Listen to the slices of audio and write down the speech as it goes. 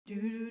We're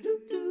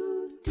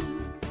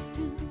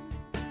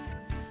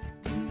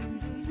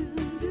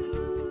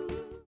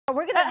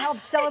going to help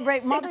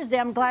celebrate Mother's Day.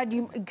 I'm glad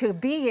you could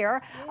be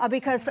here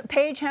because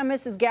Paige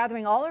Hemmis is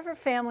gathering all of her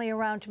family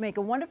around to make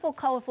a wonderful,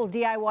 colorful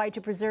DIY to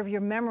preserve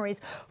your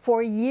memories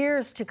for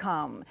years to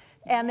come.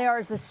 And there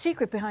is a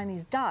secret behind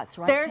these dots,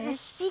 right? There's a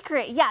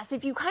secret, yes.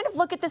 If you kind of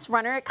look at this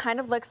runner, it kind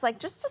of looks like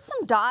just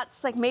some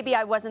dots. Like maybe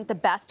I wasn't the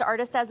best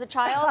artist as a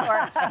child,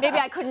 or maybe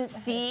I couldn't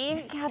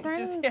see,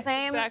 Catherine. Same,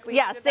 exactly.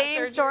 Yeah,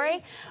 same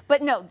story.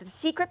 But no, the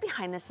secret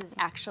behind this is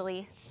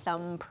actually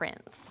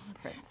thumbprints.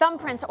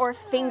 Thumbprints or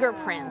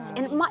fingerprints.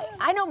 And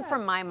I know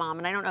from my mom,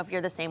 and I don't know if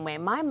you're the same way,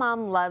 my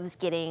mom loves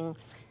getting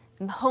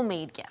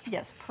homemade gifts.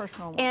 Yes,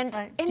 personal ones.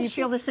 And do you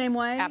feel the same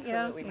way?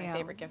 Absolutely, my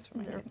favorite gifts for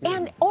my kids.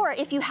 And or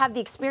if you have the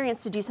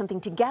experience to do something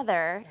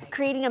together,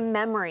 creating a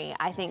memory,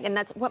 I think, and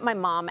that's what my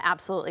mom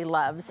absolutely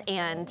loves.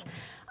 And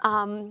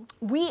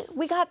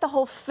we got the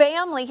whole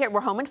family here.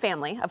 We're home and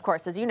family, of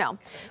course, as you know.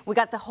 We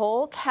got the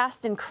whole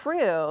cast and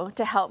crew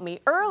to help me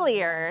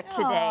earlier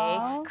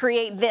today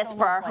create this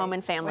for our home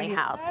and family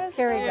house.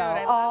 Here we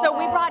go. So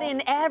we brought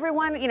in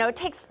everyone, you know,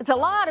 it's a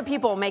lot of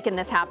people making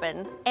this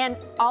happen. And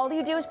all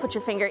you do is put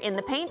your finger in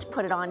the paint,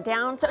 put it on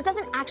down. So it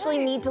doesn't actually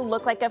need to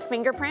look like a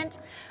fingerprint.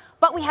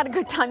 But we had a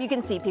good time. You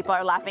can see people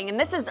are laughing. And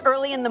this is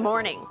early in the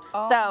morning.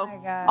 So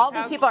all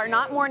these people are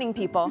not morning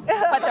people,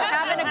 but they're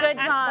having a good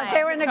time.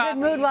 They were in a good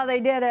mood while they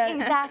did it.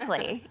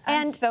 Exactly.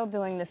 I'm still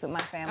doing this with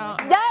my family.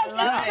 Yes,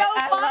 it's so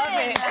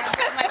fun.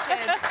 My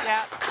kids,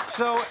 yeah.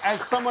 So,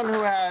 as someone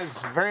who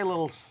has very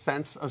little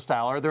sense of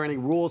style, are there any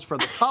rules for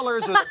the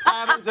colors or the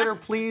patterns that are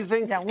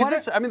pleasing?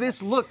 Because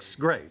this looks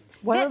great.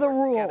 What are the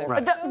rules?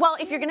 Right. Well,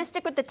 if you're going to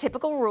stick with the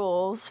typical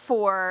rules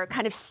for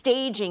kind of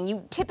staging,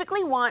 you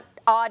typically want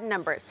odd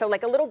numbers. So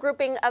like a little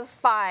grouping of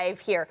 5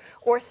 here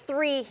or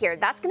 3 here.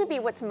 That's going to be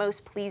what's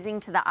most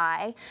pleasing to the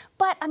eye.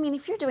 But I mean,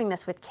 if you're doing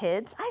this with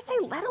kids, I say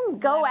let them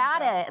go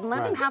at it and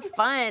let them have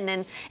fun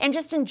and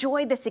just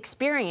enjoy this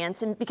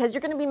experience. And because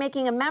you're going to be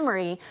making a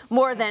memory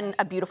more than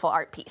a beautiful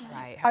art piece.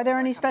 Right. Are there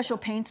any special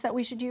paints that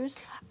we should use?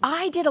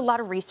 I did a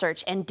lot of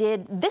research and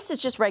this is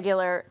just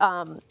regular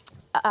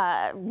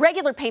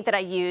regular paint that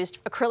I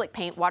used, acrylic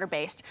paint,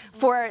 water-based,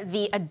 for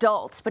the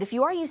adults. But if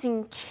you are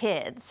using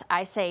kids,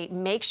 I say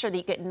make sure that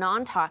you get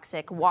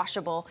non-toxic,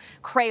 washable.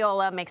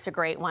 Crayola makes a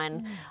great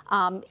one.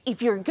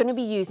 If you're going to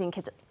be using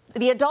kids,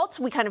 the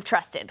adults we kind of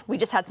trusted. We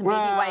just had some baby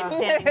wipes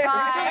standing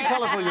by. It's really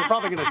colorful. You're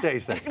probably going to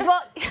taste it.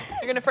 Well,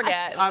 You're going to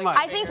forget.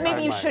 I think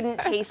maybe you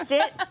shouldn't taste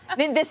it.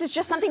 This is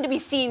just something to be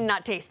seen,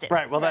 not tasted.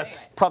 Right. Well,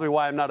 that's probably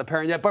why I'm not a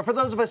parent yet. But for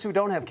those of us who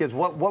don't have kids,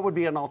 what would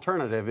be an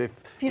alternative if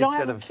you don't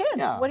have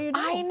kids? What do you do?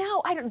 I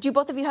know. Do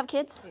both of you have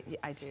kids?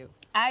 I do.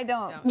 I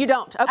don't. You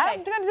don't? Okay.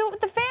 I'm going to do it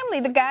with the family,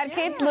 the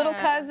godkids, little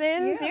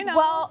cousins, you know,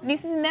 well,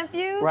 nieces and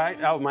nephews. Right?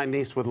 Oh, my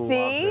niece would love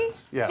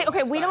this. Yes. See,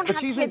 okay, we don't have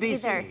kids kids in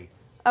DC. either.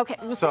 Okay,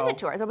 we'll send it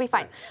to her. They'll be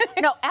fine.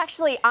 No,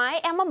 actually,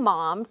 I am a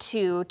mom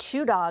to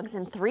 2 dogs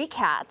and 3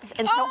 cats,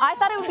 and so I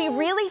thought it would be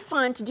really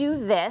fun to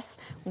do this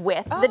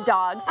with the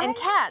dogs and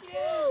cats.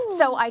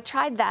 So I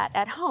tried that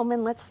at home,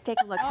 and let's take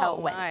a look how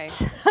it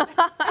went.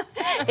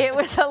 It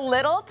was a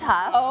little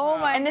tough. Oh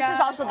my And this is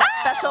also that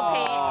special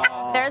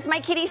paint. There's my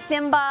kitty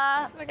Simba.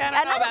 I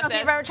don't know if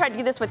you've ever tried to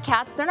do this with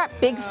cats. They're not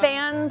big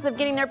fans of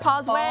getting their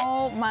paws wet.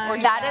 Oh my Or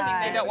God. that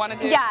is they don't want to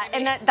do. Yeah,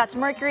 and that's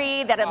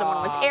Mercury. That other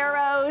one was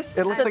Eros.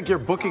 It looks like you're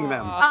booking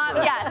them.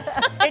 Yes,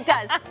 it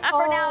does.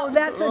 For now,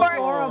 that's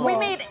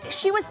adorable.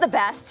 She was the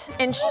best,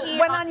 and she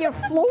went on your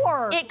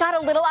floor. It got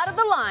a little out of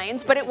the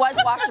lines, but it was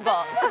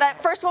washable. So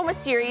that first one was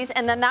Ceres,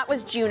 and then that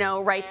was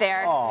Juno right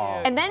there.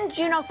 And then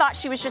Juno thought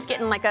she was just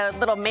getting like a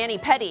little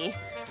mani-pedi.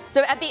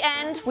 So at the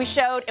end, we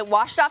showed it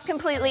washed off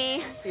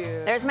completely.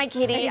 Cute. There's my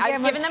kitty. I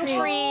was giving them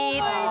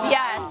treats.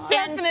 Yes.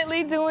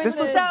 Definitely doing This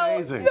looks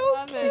amazing.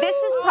 This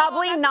is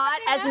probably not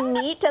as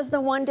neat as the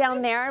one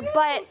down there,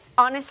 but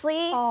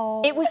honestly,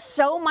 it was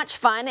so much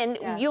fun,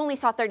 and you only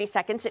saw 30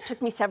 seconds. It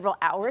took me several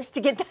hours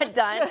to get that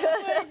done.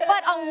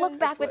 But I'll look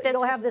back with this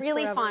with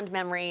really fond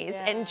memories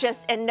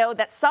and know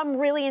that some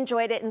really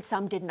enjoyed it and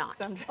some did not.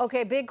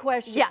 Okay, big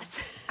question. Yes.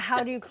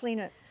 How do you clean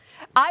it?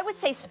 I would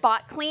say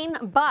spot clean,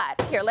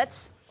 but here,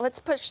 let's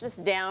push this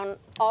down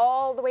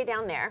all the way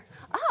down there.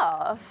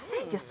 Oh,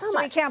 thank you so much.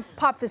 So you can't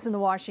pop this in the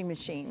washing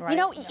machine, right? You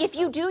know, if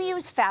you do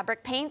use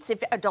fabric paints,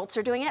 if adults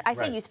are doing it, I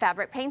say use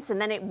fabric paints, and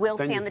then it will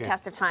stand the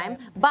test of time.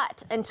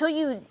 But until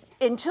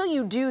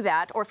you do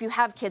that, or if you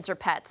have kids or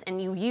pets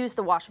and you use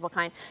the washable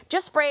kind,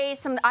 just spray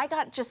some. I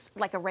got just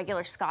like a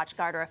regular Scotch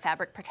Guard or a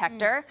fabric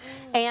protector,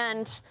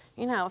 and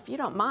you know, if you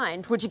don't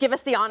mind, would you give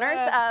us the honors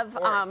of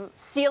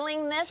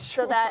sealing this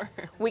so that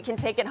we can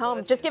take it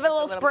home? Just give it a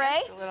little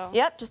spray.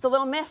 Yep, just a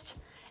little mist,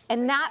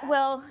 and that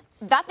will.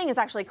 That thing is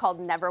actually called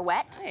Never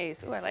Wet.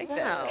 Nice. Ooh, I like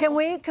that. Can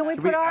we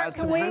put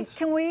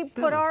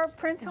our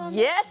print on?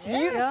 Yes,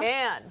 you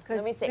can.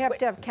 Let me see. We have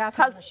to have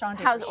Catherine.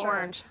 How's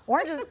orange?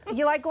 Orange is.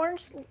 You like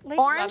orange? Lady?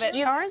 Orange.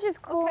 Orange is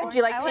cool. Do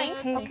you like I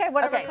pink? Okay,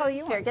 whatever color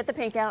you want. Here, get the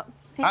pink out.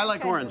 Pink I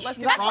like orange. Let's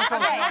do Bronco's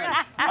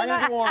orange. I'm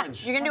going to do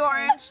orange. You're gonna do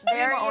orange.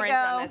 There you orange go.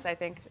 on this, I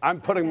think. I'm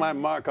putting my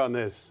mark on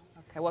this.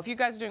 Okay, well, if you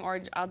guys are doing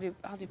orange, I'll do.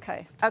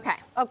 Okay. Okay.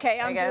 Okay,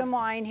 There I'm you go. doing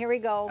mine. Here we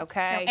go.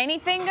 Okay. Any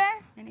finger?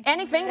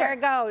 Any finger. There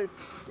it goes.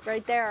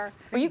 Right there.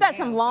 Well, you got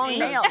some long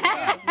nails.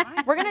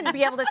 We're going to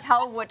be able to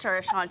tell which are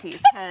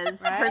Ashanti's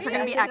because hers are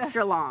going to be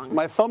extra long.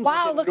 My thumbs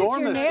Wow, look look at your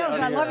enormous nails. down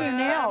I here. love your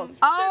nails.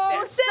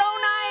 Oh, so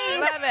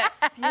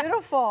nice. Love it.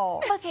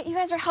 Beautiful. Look at you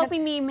guys are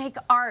helping me make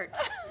art.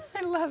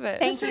 I love it.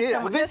 Thank you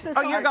so much. This is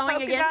Oh, you're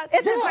going again?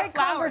 It's a great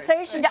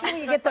conversation too.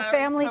 You get the Flowers,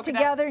 family polka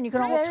together and you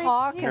can all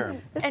talk. Sure.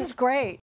 And this is great.